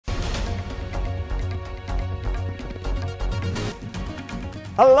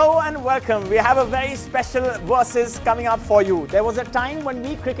Hello and welcome. We have a very special versus coming up for you. There was a time when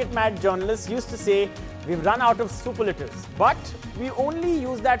we cricket mad journalists used to say we've run out of superlatives, but we only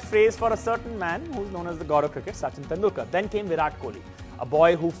use that phrase for a certain man who's known as the god of cricket, Sachin Tendulkar. Then came Virat Kohli, a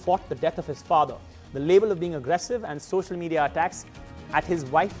boy who fought the death of his father, the label of being aggressive and social media attacks at his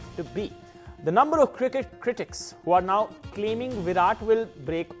wife-to-be. The number of cricket critics who are now claiming Virat will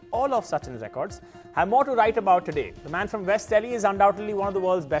break all of Sachin's records have more to write about today. The man from West Delhi is undoubtedly one of the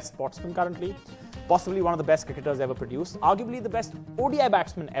world's best sportsmen currently, possibly one of the best cricketers ever produced, arguably the best ODI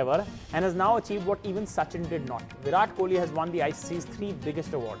batsman ever, and has now achieved what even Sachin did not. Virat Kohli has won the ICC's three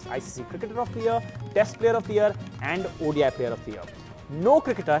biggest awards: ICC Cricketer of the Year, Test Player of the Year, and ODI Player of the Year. No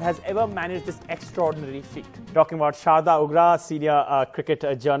cricketer has ever managed this extraordinary feat. Talking about Sharda Ugra, senior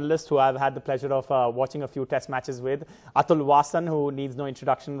cricket journalist who I've had the pleasure of watching a few test matches with, Atul Vasan, who needs no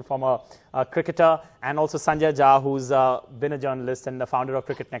introduction from a cricketer, and also Sanjay Jha, who's been a journalist and the founder of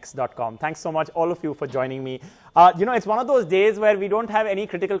cricketnext.com. Thanks so much, all of you, for joining me. You know, it's one of those days where we don't have any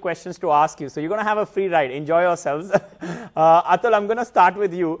critical questions to ask you, so you're going to have a free ride. Enjoy yourselves. Atul, I'm going to start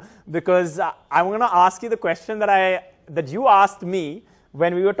with you because I'm going to ask you the question that you asked me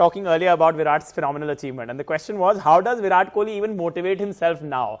when we were talking earlier about Virat's phenomenal achievement. And the question was, how does Virat Kohli even motivate himself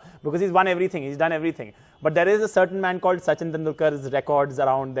now? Because he's won everything, he's done everything. But there is a certain man called Sachin Tendulkar's records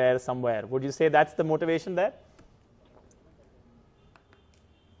around there somewhere. Would you say that's the motivation there?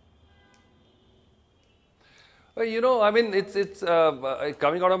 Well, you know, I mean, it's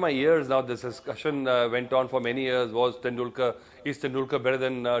coming out of my ears now. This discussion went on for many years. Is Tendulkar better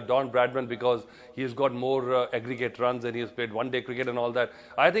than Don Bradman because he's got more aggregate runs and he's played one-day cricket and all that?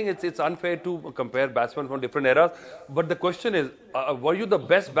 I think it's unfair to compare batsmen from different eras. But the question is, were you the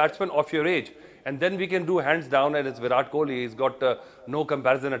best batsman of your age? And then we can do hands down, and it's Virat Kohli. He's got no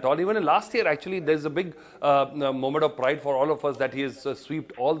comparison at all. Even in last year, actually, there's a big moment of pride for all of us that he has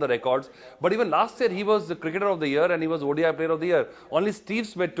swept all the records. But even last year, he was the Cricketer of the Year and he was ODI Player of the Year. Only Steve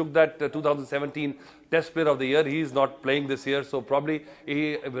Smith took that 2017 Test Player of the Year. He's not playing this year, so probably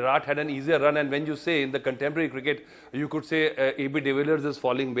Virat had an easier run. And when you say in the contemporary cricket, you could say A.B. de Villiers is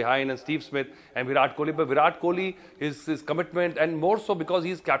falling behind and Steve Smith and Virat Kohli. But Virat Kohli, his commitment, and more so because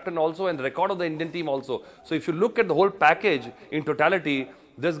he's captain also and the record of the Indian team also. So if you look at the whole package in totality,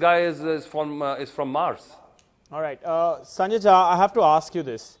 this guy is from Mars. All right, Sanjay Jha, I have to ask you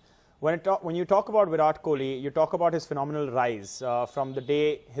this. When you talk about Virat Kohli, you talk about his phenomenal rise from the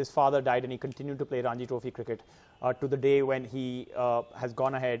day his father died and he continued to play Ranji Trophy cricket to the day when he has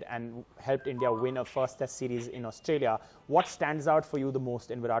gone ahead and helped India win a first test series in Australia. What stands out for you the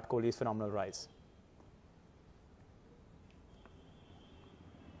most in Virat Kohli's phenomenal rise?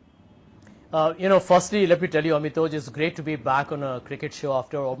 You know, firstly, let me tell you, Amitoj, it's great to be back on a cricket show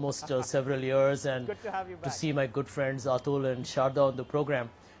after almost several years, and good to have you back. To see my good friends Atul and Sharda on the program.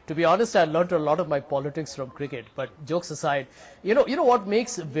 To be honest, I learned a lot of my politics from cricket, but jokes aside, you know what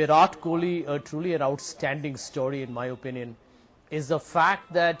makes Virat Kohli truly an outstanding story, in my opinion, is the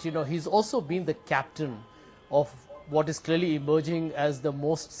fact that, you know, he's also been the captain of what is clearly emerging as the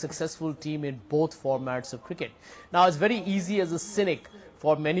most successful team in both formats of cricket. Now, it's very easy as a cynic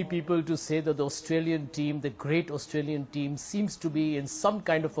for many people to say that the Australian team, the great Australian team, seems to be in some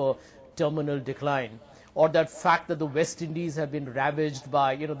kind of a terminal decline, or that fact that the West Indies have been ravaged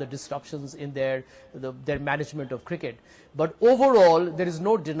by, you know, the disruptions in their management of cricket. But overall, there is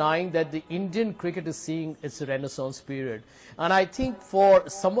no denying that the Indian cricket is seeing its renaissance period. And I think for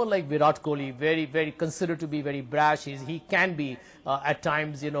someone like Virat Kohli, very considered to be very brash, he can be at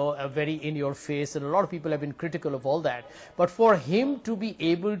times, you know, very in your face, and a lot of people have been critical of all that. But for him to be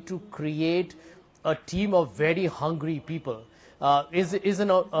able to create a team of very hungry people is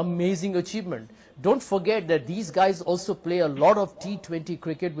an amazing achievement. Don't forget that these guys also play a lot of T20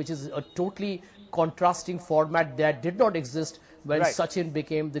 cricket, which is a totally contrasting format that did not exist when Sachin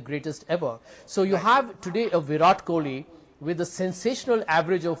became the greatest ever. So you have today a Virat Kohli with a sensational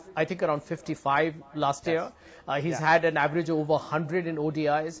average of, I think, around 55 last year. He's had an average of over 100 in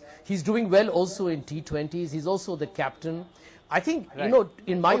ODIs. He's doing well also in T20s. He's also the captain. I think, you know,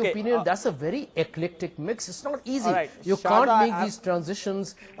 in my opinion, that's a very eclectic mix. It's not easy. You can't make these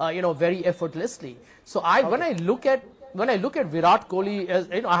transitions, you know, very effortlessly. So when I look at Virat Kohli, as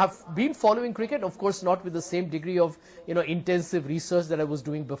you know, I have been following cricket, of course, not with the same degree of, you know, intensive research that I was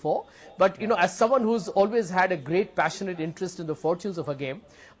doing before. But, you know, as someone who's always had a great passionate interest in the fortunes of a game,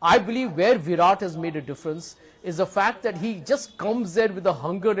 I believe where Virat has made a difference is the fact that he just comes there with a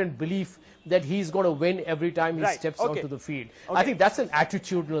hunger and belief that he's going to win every time he steps onto the field. I think that's an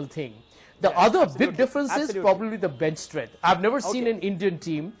attitudinal thing. The other big difference is probably the bench strength. I've never seen an Indian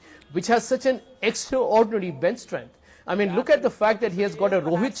team which has such an extraordinary bench strength. I mean, look at the fact that he has got a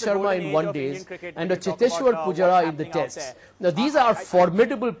Rohit Sharma in one days and a Cheteshwar Pujara in the tests. Now, these are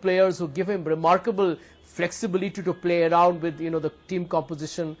formidable players who give him remarkable flexibility to play around with, the team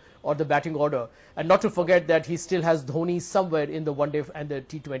composition or the batting order. And not to forget that he still has Dhoni somewhere in the one day and the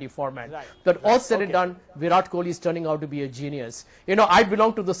T20 format. But all said and done, Virat Kohli is turning out to be a genius. I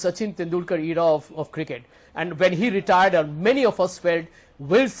belong to the Sachin Tendulkar era of cricket. And when he retired, many of us felt,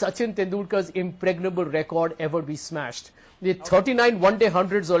 will Sachin Tendulkar's impregnable record ever be smashed? With 39 one-day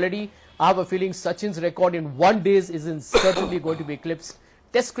hundreds already, I have a feeling Sachin's record in 1 day is certainly going to be eclipsed.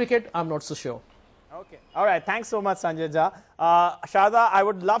 Test cricket, I'm not so sure. Okay. All right. Thanks so much, Sanjay Jha. Sharda, I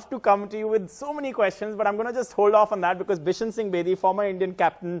would love to come to you with so many questions, but I'm going to just hold off on that because Bishan Singh Bedi, former Indian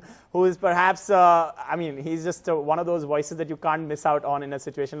captain, who is perhaps, he's just one of those voices that you can't miss out on in a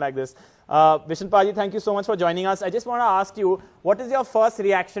situation like this. Bishan Paji, thank you so much for joining us. I just want to ask you, what is your first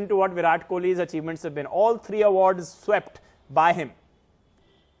reaction to what Virat Kohli's achievements have been? All 3 awards swept by him.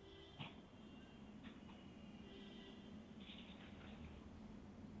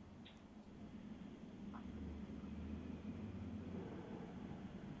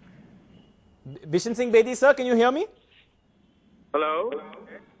 Bishan Singh Bedi, sir, can you hear me? Hello?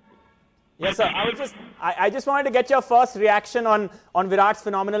 Yes, sir. I just wanted to get your first reaction on Virat's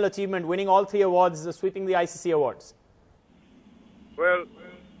phenomenal achievement, winning all 3 awards, sweeping the ICC awards. Well,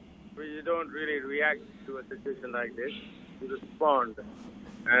 you don't really react to a situation like this. You respond.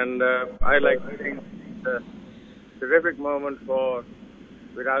 And I like to think it's a terrific moment for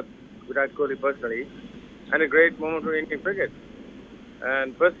Virat Kohli personally, and a great moment for Indian cricket.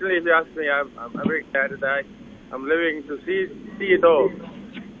 And personally, if you ask me, I'm very glad that I'm living to see it all.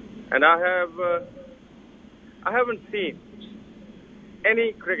 And I haven't seen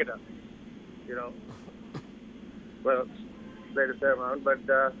any cricketer, well, played a fair amount, but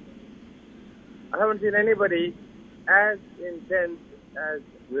I haven't seen anybody as intense as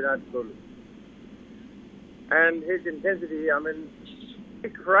Virat Kohli. And his intensity,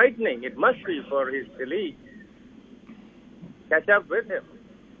 it's frightening. It must be for his colleagues. Catch up with him.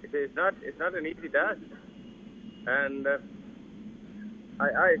 It's not an easy task. And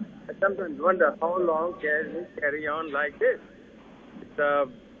I sometimes wonder how long can he carry on like this.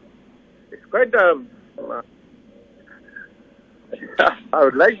 It's quite I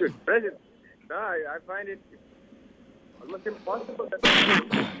would like to express it. No, I find it almost impossible that he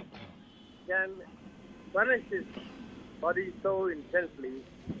can punish his body so intensely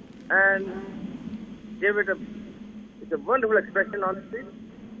and give it a wonderful expression on the field.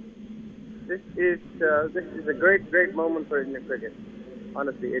 This is a great moment for Indian cricket.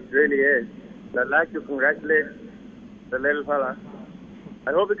 Honestly, it really is. I'd like to congratulate the little fella.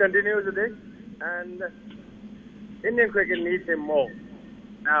 I hope he continues with this, and Indian cricket needs him more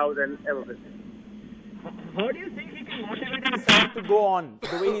now than ever before. How do you think he can motivate himself to go on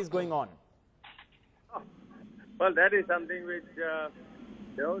the way he's going on? Well, that is something which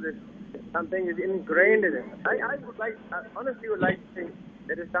something is ingrained in him. I honestly would like to think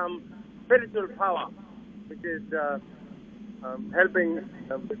there is some spiritual power which is helping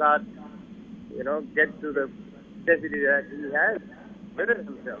Virat, get to the density that he has within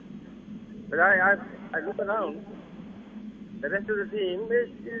himself. But I look around, the rest of the team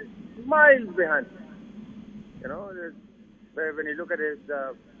is miles behind. When you look at his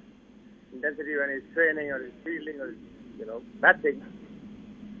intensity when he's training or he's fielding or batting,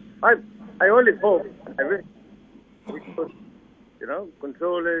 I only hope, I wish he could,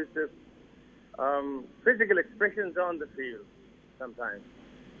 control his physical expressions on the field sometimes.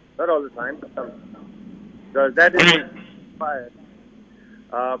 Not all the time, but sometimes. Because that is inspired.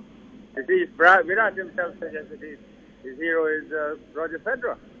 You see, Virat himself suggested his hero is Roger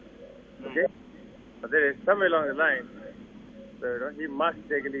Federer. Okay? But there is somewhere along the line, so, he must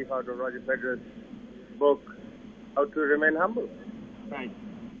take a leaf out of Roger Federer's book, How to Remain Humble. Right.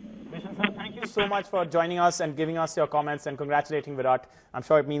 Bishan sir, thank you so much for joining us and giving us your comments and congratulating Virat. I'm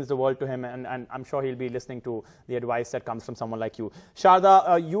sure it means the world to him, and I'm sure he'll be listening to the advice that comes from someone like you.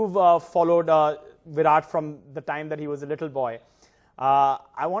 Sharda, you've followed Virat from the time that he was a little boy.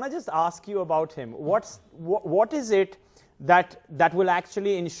 I want to just ask you about him. What is it that will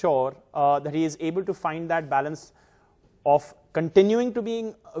actually ensure that he is able to find that balance of continuing to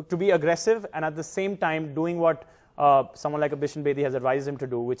be aggressive and at the same time doing what someone like a Bishan Bedi has advised him to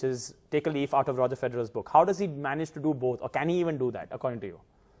do, which is take a leaf out of Roger Federer's book? How does he manage to do both, or can he even do that, according to you?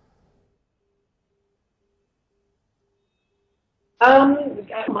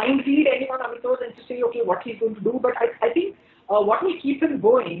 Mind read anyone Amitabh and to say, okay, what he's going to do, but I think what will keep him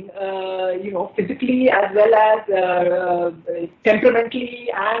going, physically as well as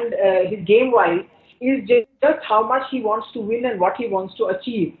temperamentally and his game-wise, is just how much he wants to win and what he wants to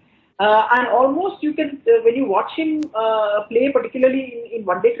achieve. And almost you can, when you watch him play, particularly in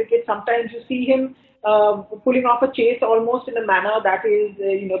one-day cricket, sometimes you see him pulling off a chase almost in a manner that is,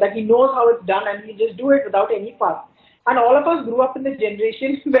 that he knows how it's done and he just do it without any fuss. And all of us grew up in this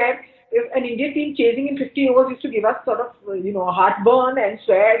generation where if an Indian team chasing in 50 overs used to give us sort of, heartburn and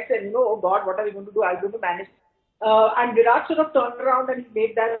sweats and, oh God, what are we going to do? I'm going to manage. And Virat sort of turned around and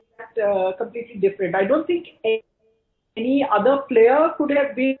made that completely different. I don't think any other player could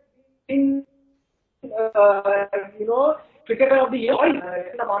have been, cricketer of the year, or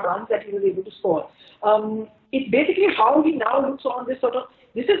the amount of runs that he was able to score. It's basically how he now looks on this sort of,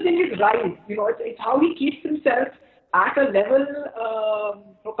 this has been his rise, it's how he keeps himself at a level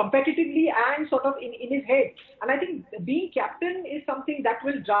competitively and sort of in his head. And I think being captain is something that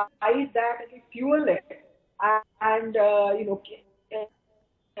will drive that, fuel it. And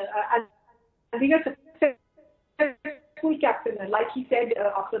being a successful captain, and like he said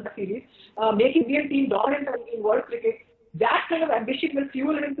after the series, making Indian team dominant in world cricket, that kind of ambition will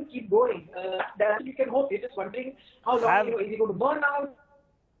fuel him to keep going. That you can hope. You're just wondering how long, is he going to burn out?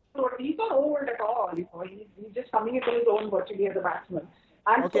 He's not old at all. He's just coming into his own virtually as a batsman.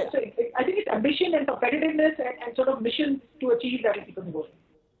 And so I think it's ambition and competitiveness and sort of mission to achieve that will keep him going.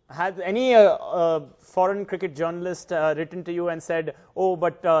 Has any foreign cricket journalist written to you and said, oh,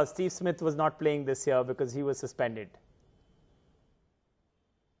 but Steve Smith was not playing this year because he was suspended?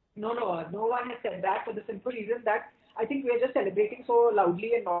 No one has said that, for the simple reason that I think we are just celebrating so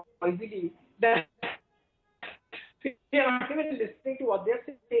loudly and noisily that we are not even listening to what they're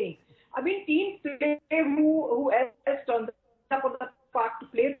saying. I mean, teams today who else turned up on the park to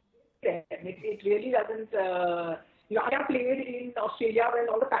play there. It really doesn't. I played in Australia when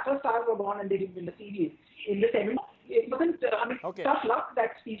all the Packer stars were gone and they didn't win the series. In the semi, it wasn't. Tough luck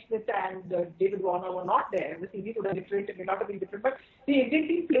that Steve Smith and David Warner were not there. The series would have been different. It may not have been different, but the Indian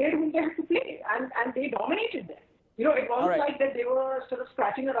team played who they had to play, and they dominated there. It wasn't like that they were sort of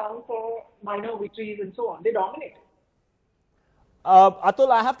scratching around for minor victories and so on. They dominated. Atul,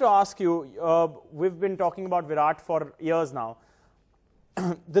 I have to ask you, we've been talking about Virat for years now.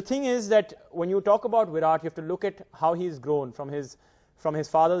 The thing is that when you talk about Virat, you have to look at how he's grown from his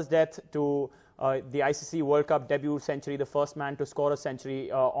father's death to the ICC World Cup debut century, the first man to score a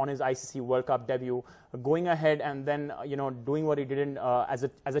century on his ICC World Cup debut, going ahead and then doing what he did as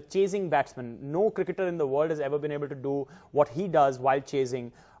a chasing batsman. No cricketer in the world has ever been able to do what he does while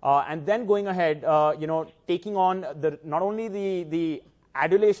chasing, and then going ahead, taking on not only the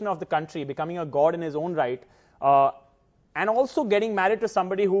adulation of the country, becoming a god in his own right, and also getting married to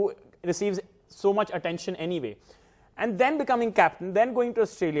somebody who receives so much attention anyway. And then becoming captain, then going to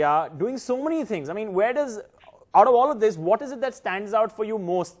Australia, doing so many things. I mean, out of all of this, what is it that stands out for you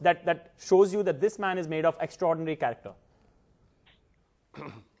most, that shows you that this man is made of extraordinary character?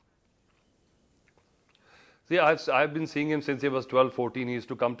 See, I've been seeing him since he was 12, 14. He used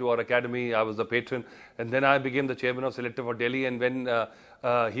to come to our academy. I was the patron. And then I became the chairman of selector for Delhi. And when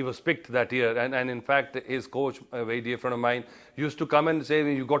he was picked that year, and in fact, his coach, a very dear friend of mine, used to come and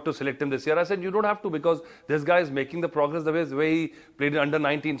say, you got to select him this year. I said, you don't have to, because this guy is making the progress the way he played in under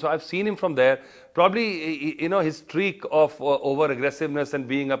 19. So I've seen him from there. Probably, his streak of over-aggressiveness and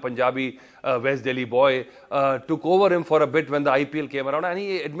being a Punjabi West Delhi boy took over him for a bit when the IPL came around, and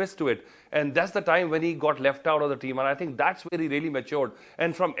he admits to it. And that's the time when he got left out of the team. And I think that's where he really matured.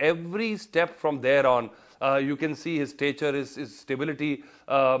 And from every step from there on, you can see his stature, his stability,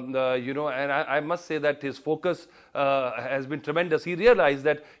 and I must say that his focus has been tremendous. He realized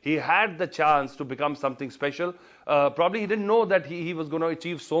that he had the chance to become something special. Probably he didn't know that he was going to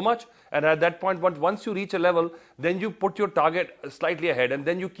achieve so much. And at that point, once you reach a level, then you put your target slightly ahead and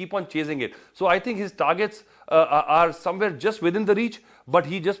then you keep on chasing it. So I think his targets are somewhere just within the reach, but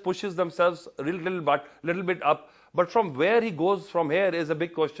he just pushes themselves a little bit up. But from where he goes from here is a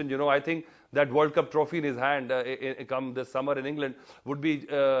big question. I think that World Cup trophy in his hand come this summer in England would be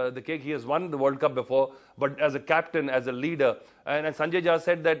the cake. He has won the World Cup before, but as a captain, as a leader, and Sanjay Jha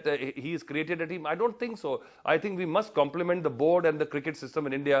said that he's created a team. I don't think so. I think we must compliment the board and the cricket system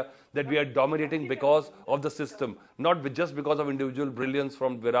in India that we are dominating because of the system, not just because of individual brilliance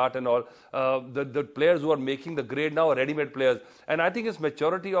from Virat and all. The players who are making the grade now are ready-made players. And I think it's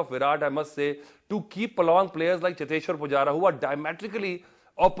maturity of Virat, I must say, to keep along players like Cheteshwar Pujara, who are diametrically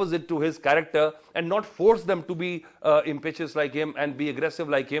opposite to his character, and not force them to be impetuous like him and be aggressive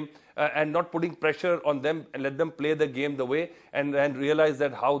like him, and not putting pressure on them, and let them play the game the way and realize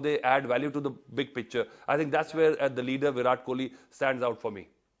that how they add value to the big picture. I think that's where the leader Virat Kohli stands out for me.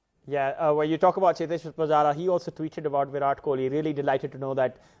 Yeah, when you talk about Cheteshwar Pujara, he also tweeted about Virat Kohli. Really delighted to know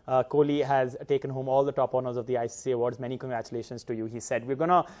that Kohli has taken home all the top honors of the ICC awards. Many congratulations to you, he said. We're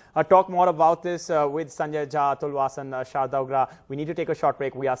going to talk more about this with Sanjay Jha, Atul Vasan, Sharda Ugra. We need to take a short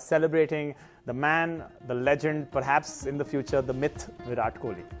break. We are celebrating the man, the legend, perhaps in the future, the myth, Virat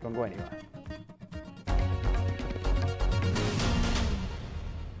Kohli. Don't go anywhere.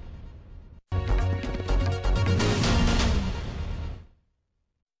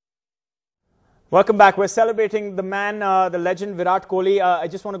 Welcome back. We're celebrating the man, the legend Virat Kohli. I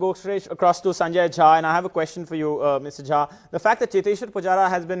just want to go straight across to Sanjay Jha, and I have a question for you, Mr. Jha. The fact that Cheteshwar Pujara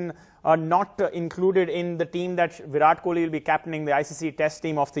has been not included in the team that Virat Kohli will be captaining, the ICC Test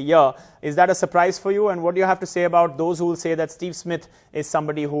Team of the Year, is that a surprise for you? And what do you have to say about those who will say that Steve Smith is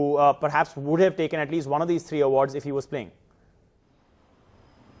somebody who perhaps would have taken at least one of these 3 awards if he was playing?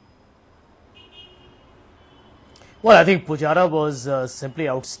 Well, I think Pujara was simply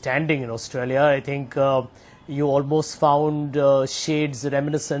outstanding in Australia. I think you almost found shades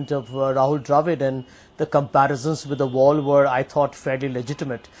reminiscent of Rahul Dravid, and the comparisons with the wall were, I thought, fairly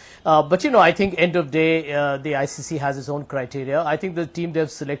legitimate. But, I think end of day, the ICC has its own criteria. I think the team they've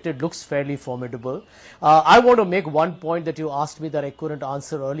selected looks fairly formidable. I want to make one point that you asked me that I couldn't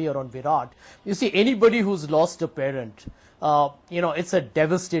answer earlier on Virat. You see, anybody who's lost a parent, it's a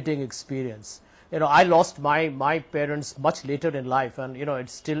devastating experience. I lost my parents much later in life, and it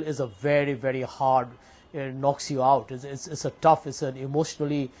still is a very, very hard. It knocks you out. It's an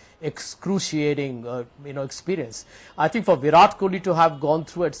emotionally excruciating experience. I think for Virat Kohli to have gone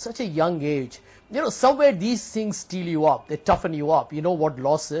through at such a young age, somewhere these things steel you up. They toughen you up. You know what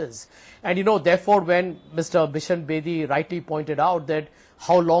loss is, and therefore when Mr. Bishan Bedi rightly pointed out that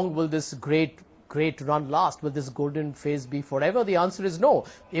how long will this great run last? Will this golden phase be forever? The answer is no.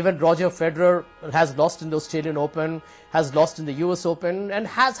 Even Roger Federer has lost in the Australian Open, has lost in the US Open, and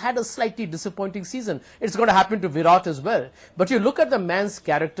has had a slightly disappointing season. It's going to happen to Virat as well. But you look at the man's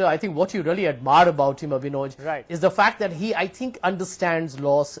character, I think what you really admire about him, Abhinoj, is the fact that he, I think, understands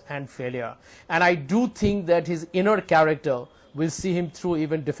loss and failure. And I do think that his inner character will see him through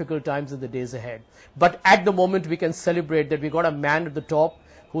even difficult times in the days ahead. But at the moment, we can celebrate that we got a man at the top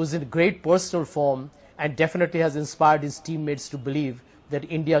who's in great personal form and definitely has inspired his teammates to believe that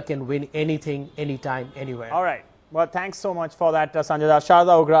India can win anything, anytime, anywhere. All right. Well, thanks so much for that, Sanjay.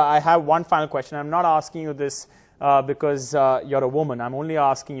 Sharda Ugra, I have one final question. I'm not asking you this because you're a woman. I'm only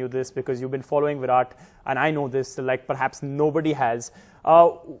asking you this because you've been following Virat, and I know this like perhaps nobody has.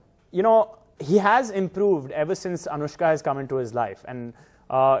 He has improved ever since Anushka has come into his life, and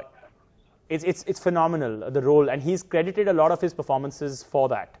it's phenomenal, the role, and he's credited a lot of his performances for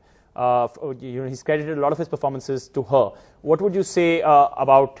that. He's credited a lot of his performances to her. What would you say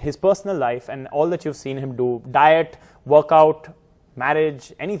about his personal life and all that you've seen him do? Diet, workout,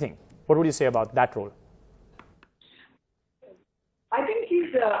 marriage, anything. What would you say about that role? I think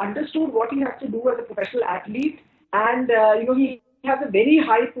he's understood what he has to do as a professional athlete, and he has a very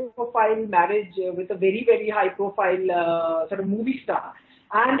high-profile marriage with a very, very high-profile sort of movie star.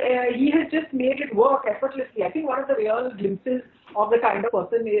 And he has just made it work effortlessly. I think one of the real glimpses of the kind of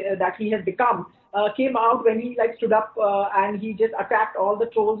person that he has become came out when he stood up and he just attacked all the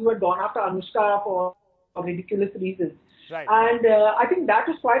trolls who had gone after Anushka for ridiculous reasons. Right. And I think that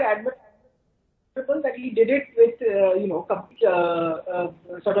was quite admirable that he did it with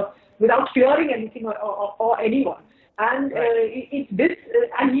sort of without fearing anything or anyone. And it's this,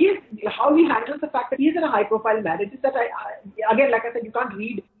 and how he handles the fact that he is in a high-profile marriage. Is that again, like I said, you can't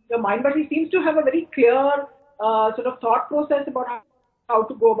read your mind, but he seems to have a very clear sort of thought process about how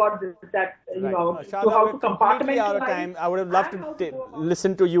to go about this. That how to compartmentalize. Out of time. I would have loved to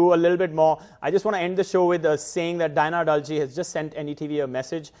listen to you a little bit more. I just want to end the show with saying that Diana Dalji has just sent NDTV a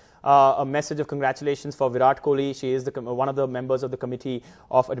message of congratulations for Virat Kohli. She is one of the members of the Committee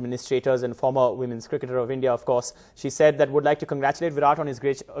of Administrators and former Women's Cricketer of India, of course. She said that would like to congratulate Virat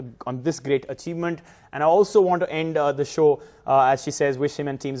on this great achievement. And I also want to end the show, as she says, wish him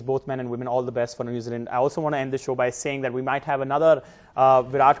and teams, both men and women, all the best for New Zealand. I also want to end the show by saying that we might have another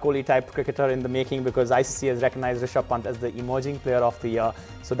Virat Kohli type cricketer in the making, because ICC has recognized Rishabh Pant as the emerging player of the year.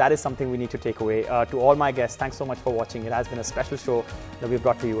 So that is something we need to take away. To all my guests, thanks so much for watching. It has been a special show that we've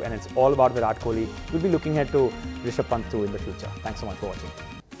brought to you, and it's all about Virat Kohli. We'll be looking ahead to Rishabh Pant too in the future. Thanks so much for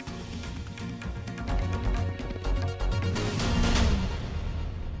watching.